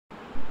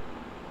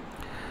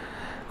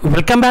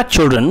Welcome back,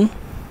 children.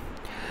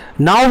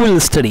 Now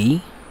we'll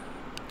study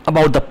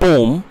about the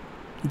poem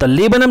The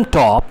Laburnum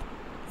Top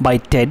by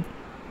Ted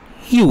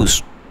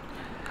Hughes.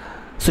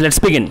 So let's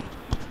begin.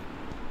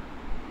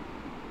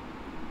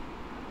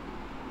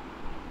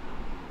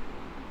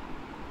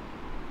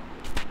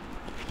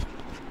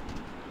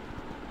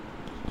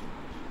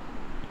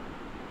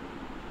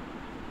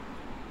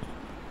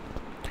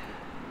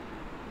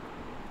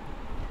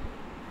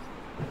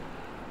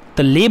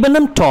 The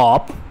laburnum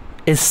top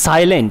is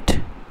silent,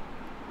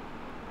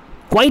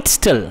 quite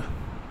still,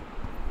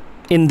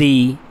 in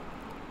the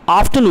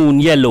afternoon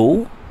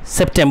yellow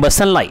September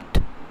sunlight.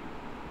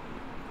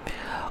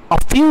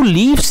 A few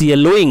leaves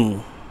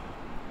yellowing,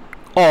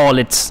 all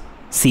its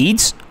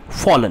seeds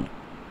fallen.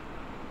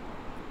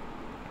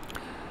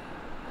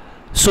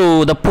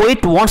 So the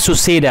poet wants to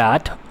say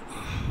that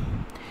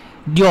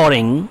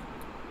during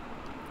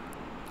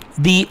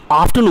the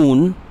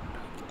afternoon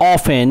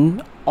of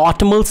an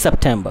autumnal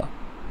September.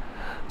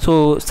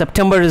 So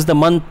September is the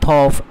month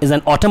of, is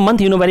an autumn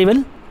month, you know very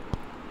well.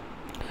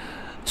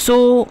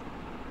 So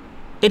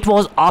it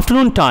was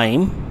afternoon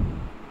time,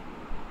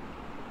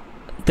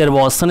 there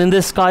was sun in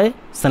the sky,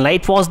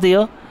 sunlight was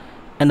there,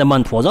 and the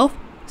month was of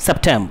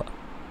September.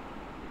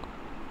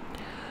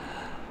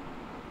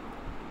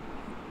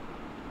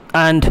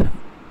 And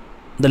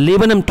the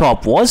laburnum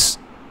top was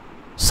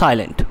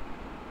silent.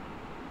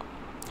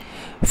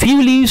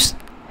 Few leaves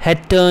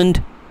had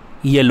turned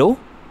yellow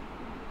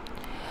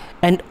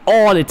and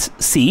all its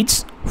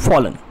seeds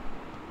fallen.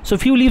 So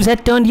few leaves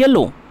had turned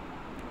yellow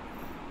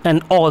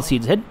and all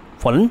seeds had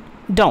fallen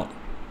down.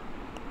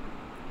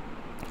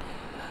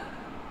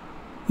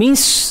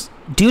 Means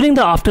during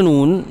the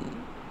afternoon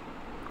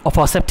of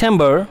our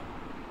September,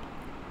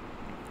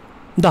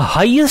 the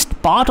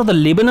highest part of the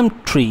laburnum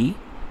tree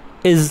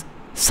is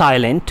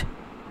silent,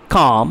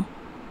 calm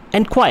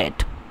and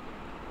quiet.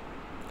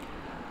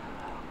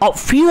 A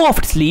few of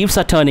its leaves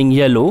are turning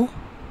yellow,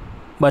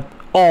 but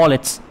all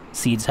its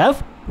seeds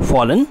have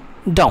fallen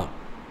down.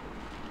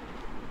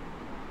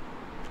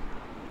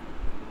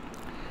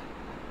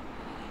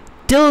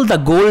 Till the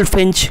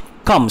goldfinch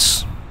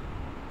comes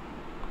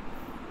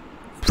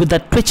with a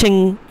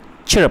twitching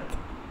chirp,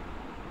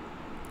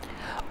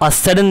 a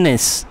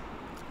suddenness,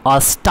 a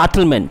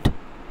startlement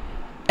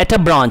at a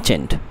branch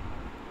end.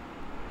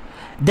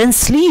 Then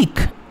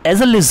sleek as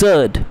a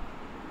lizard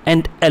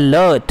and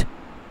alert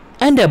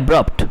and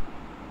abrupt,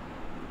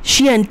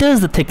 she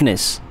enters the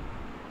thickness,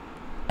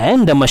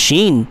 and the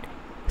machine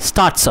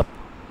starts up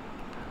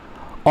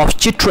of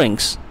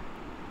chitterings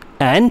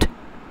and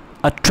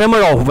a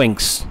tremor of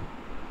wings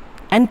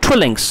and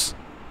trillings.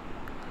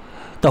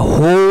 The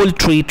whole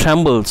tree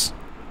trembles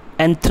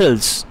and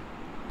thrills.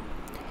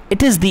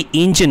 It is the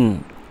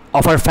engine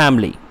of her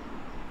family.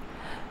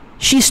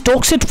 She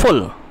stokes it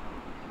full,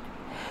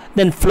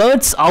 then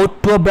flirts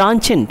out to a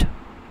branch end,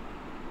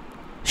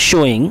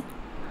 showing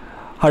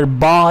her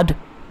barred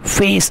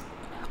face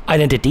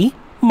identity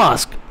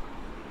mask.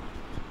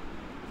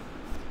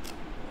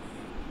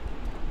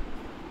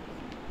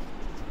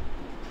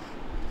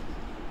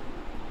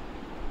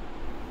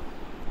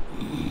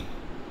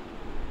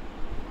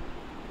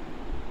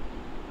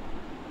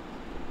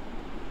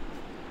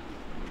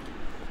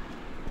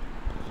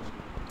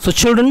 So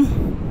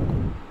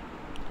children,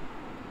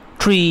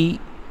 tree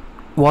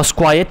was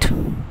quiet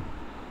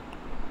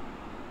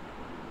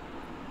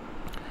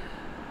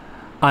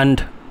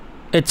and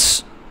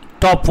its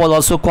top was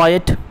also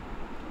quiet.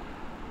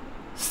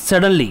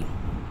 Suddenly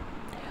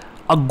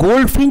a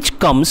goldfinch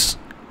comes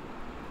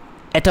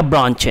at a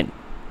branch end.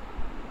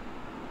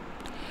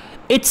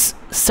 Its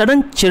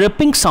sudden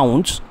chirping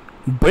sounds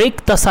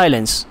break the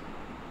silence.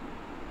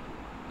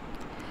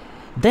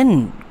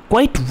 Then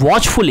quite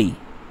watchfully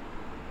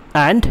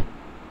and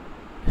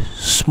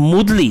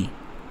smoothly,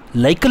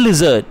 like a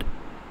lizard,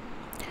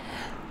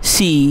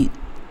 she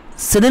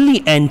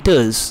suddenly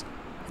enters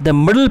the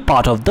middle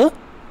part of the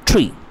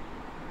tree.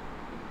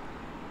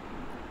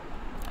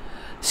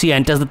 She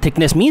enters the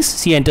thickness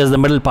means she enters the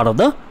middle part of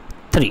the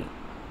tree.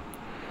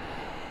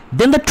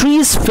 Then the tree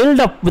is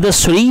filled up with a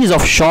series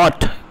of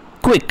short,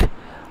 quick,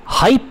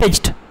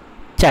 high-pitched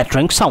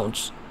chattering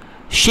sounds,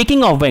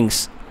 shaking of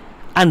wings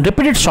and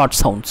repeated short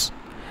sounds.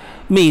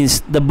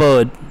 Means the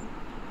bird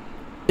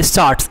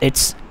starts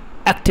its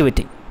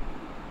activity.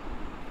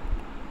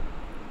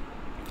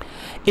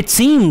 It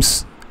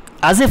seems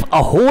as if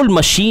a whole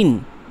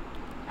machine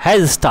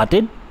has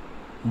started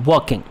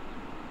working.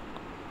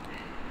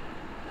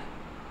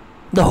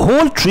 The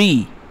whole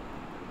tree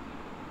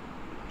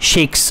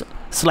shakes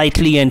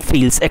slightly and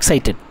feels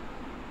excited.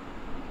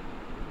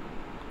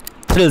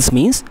 Thrills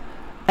means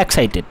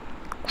excited.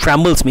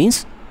 Trembles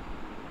means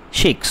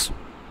shakes.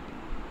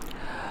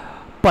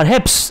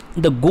 Perhaps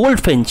the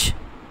goldfinch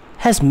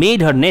has made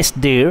her nest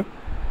there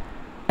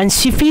and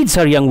she feeds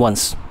her young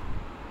ones.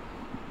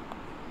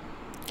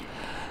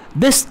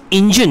 This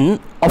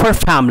engine of her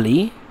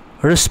family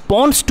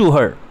responds to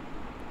her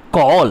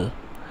call,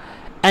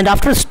 and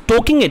after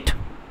stoking it,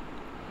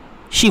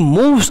 she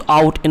moves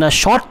out in a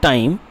short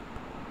time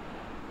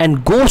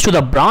and goes to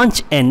the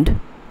branch end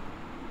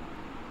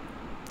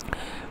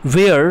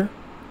where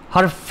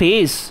her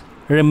face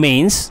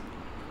remains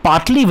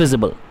partly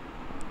visible.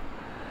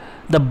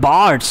 The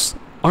bars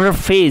on her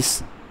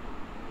face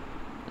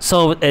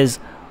serve as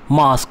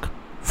mask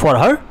for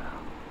her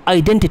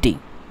identity.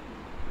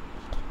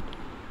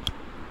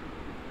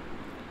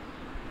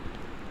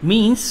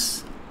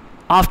 Means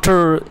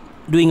after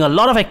doing a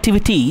lot of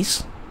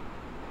activities,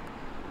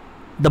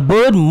 the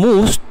bird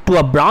moves to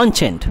a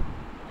branch end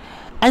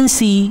and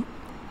she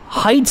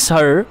hides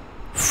her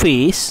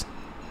face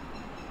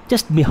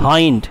just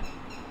behind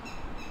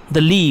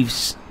the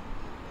leaves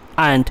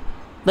and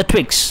the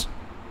twigs.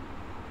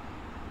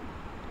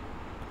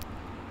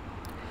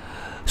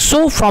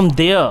 So from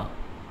there,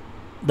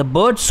 the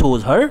bird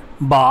shows her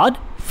barred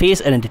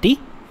face identity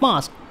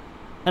mask.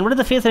 And what is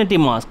the face identity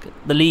mask?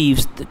 The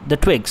leaves, the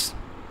twigs.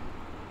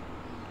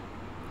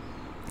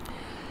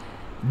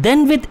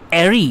 Then with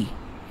airy,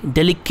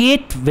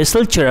 delicate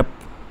whistle chirp,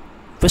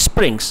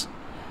 whisperings,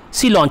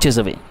 she launches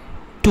away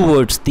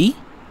towards the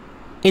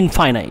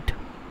infinite.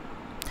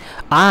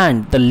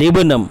 And the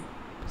laburnum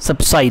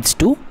subsides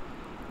to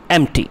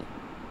empty.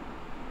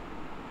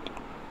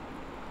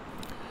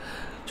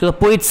 So the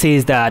poet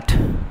says that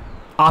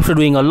after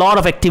doing a lot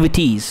of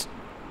activities,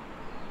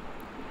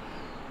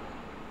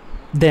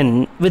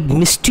 then with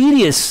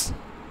mysterious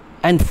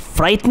and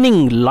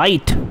frightening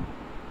light,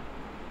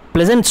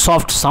 pleasant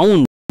soft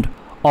sound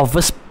of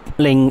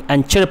whistling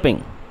and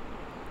chirping,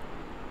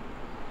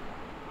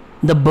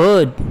 the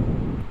bird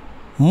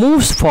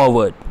moves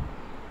forward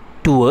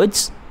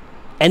towards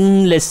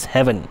endless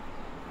heaven.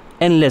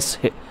 Endless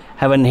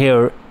heaven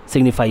here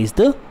signifies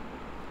the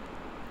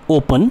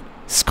open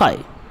sky.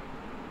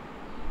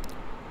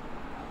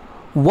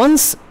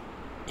 Once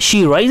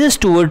she rises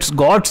towards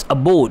God's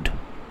abode.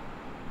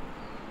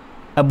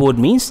 Abode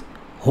means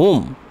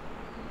home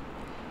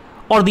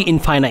or the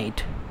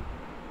infinite.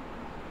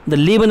 The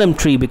laburnum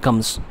tree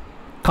becomes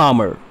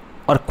calmer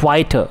or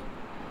quieter,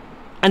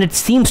 and it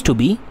seems to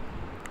be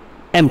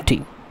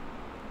empty.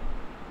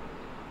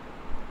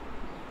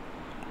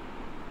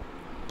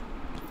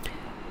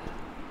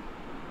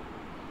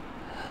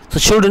 So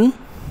children,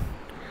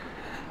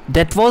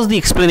 that was the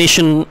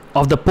explanation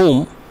of the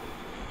poem.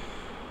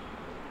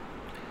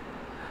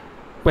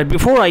 But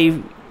before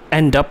I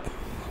end up,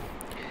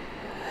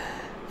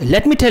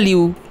 let me tell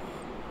you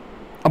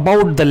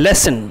about the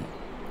lesson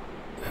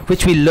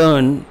which we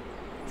learn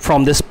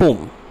from this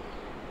poem.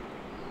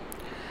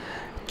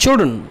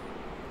 Children,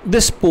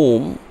 this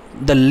poem,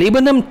 the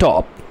laburnum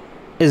top,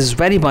 is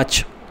very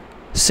much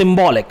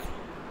symbolic.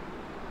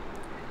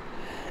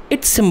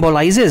 It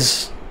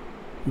symbolizes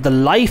the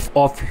life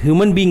of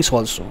human beings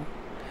also.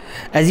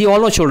 As you all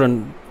know,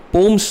 children,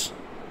 poems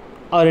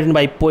are written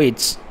by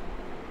poets,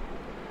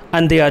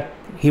 and they are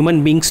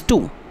human beings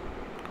too,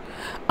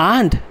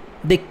 and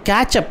they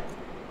catch up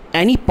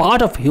any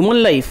part of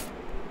human life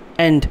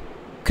and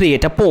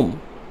create a poem.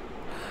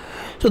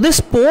 So this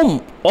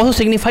poem also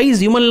signifies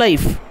human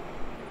life,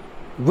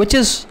 which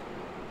is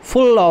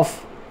full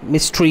of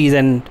mysteries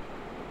and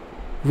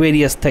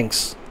various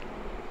things.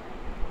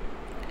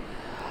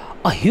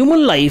 A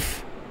human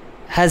life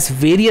has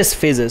various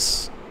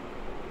phases.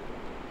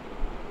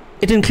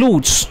 It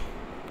includes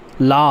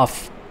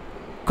laugh,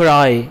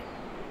 cry,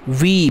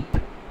 weep,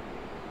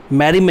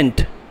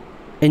 merriment,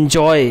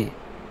 enjoy,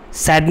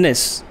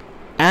 sadness,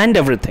 and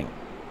everything.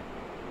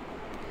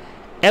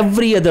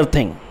 Every other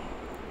thing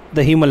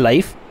the human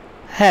life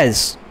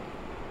has.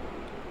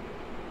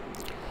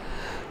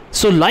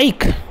 So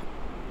like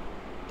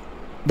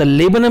the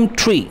laburnum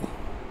tree,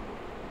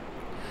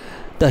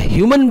 the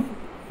human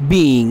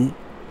being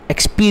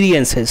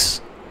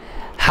experiences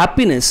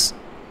happiness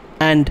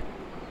and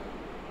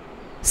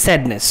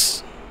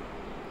sadness.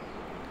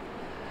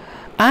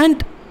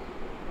 And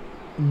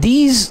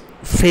these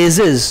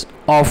phases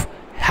of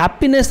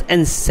happiness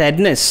and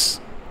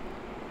sadness,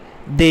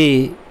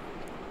 they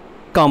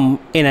come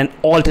in an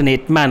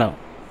alternate manner.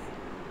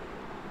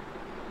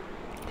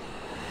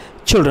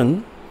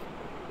 Children,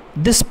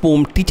 this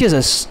poem teaches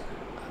us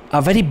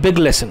a very big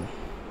lesson,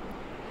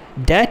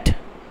 that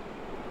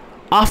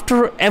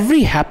after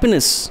every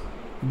happiness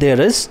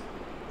there is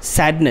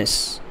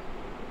sadness,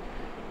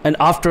 and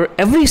after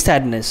every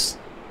sadness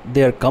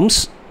there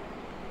comes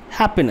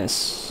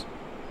happiness.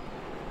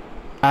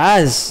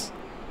 As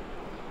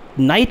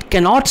night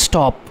cannot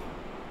stop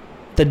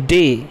the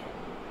day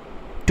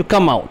to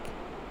come out,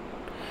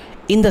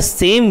 in the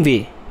same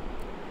way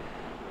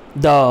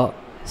the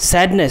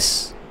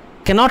sadness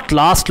cannot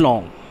last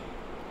long.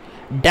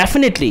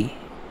 Definitely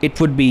it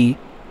would be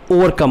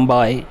overcome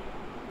by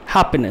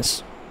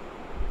happiness.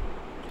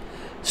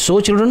 So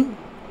children,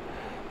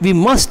 we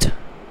must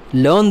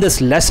learn this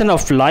lesson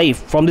of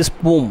life from this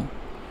poem,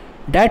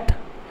 that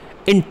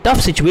in tough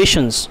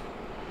situations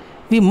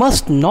we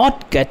must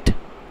not get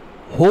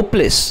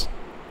hopeless,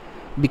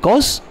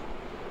 because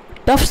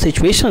tough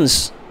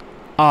situations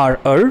are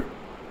our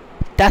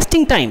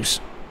testing times.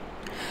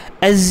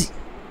 As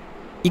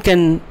you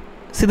can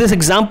see this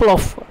example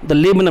of the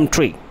laburnum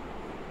tree.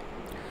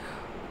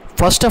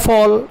 First of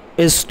all,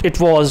 it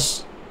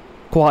was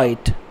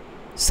quiet,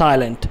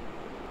 silent,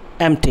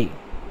 empty.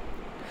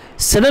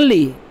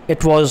 Suddenly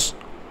it was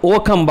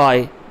overcome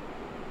by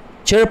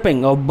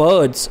chirping of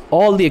birds,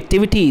 all the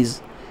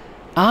activities,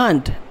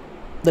 and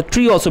the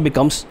tree also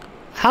becomes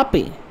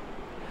happy.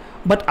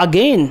 But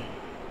again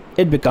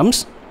it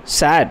becomes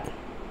sad.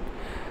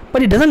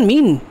 But it doesn't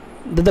mean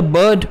that the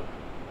bird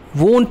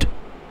won't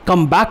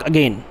come back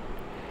again.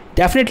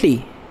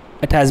 Definitely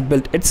it has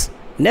built its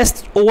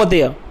nest over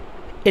there.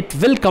 It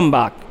will come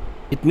back.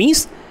 It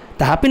means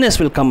the happiness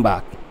will come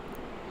back.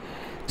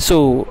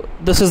 So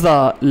this is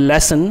the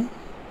lesson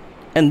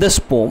in this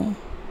poem,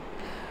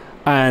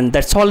 and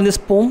that's all in this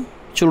poem,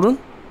 children.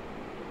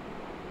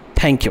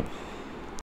 Thank you.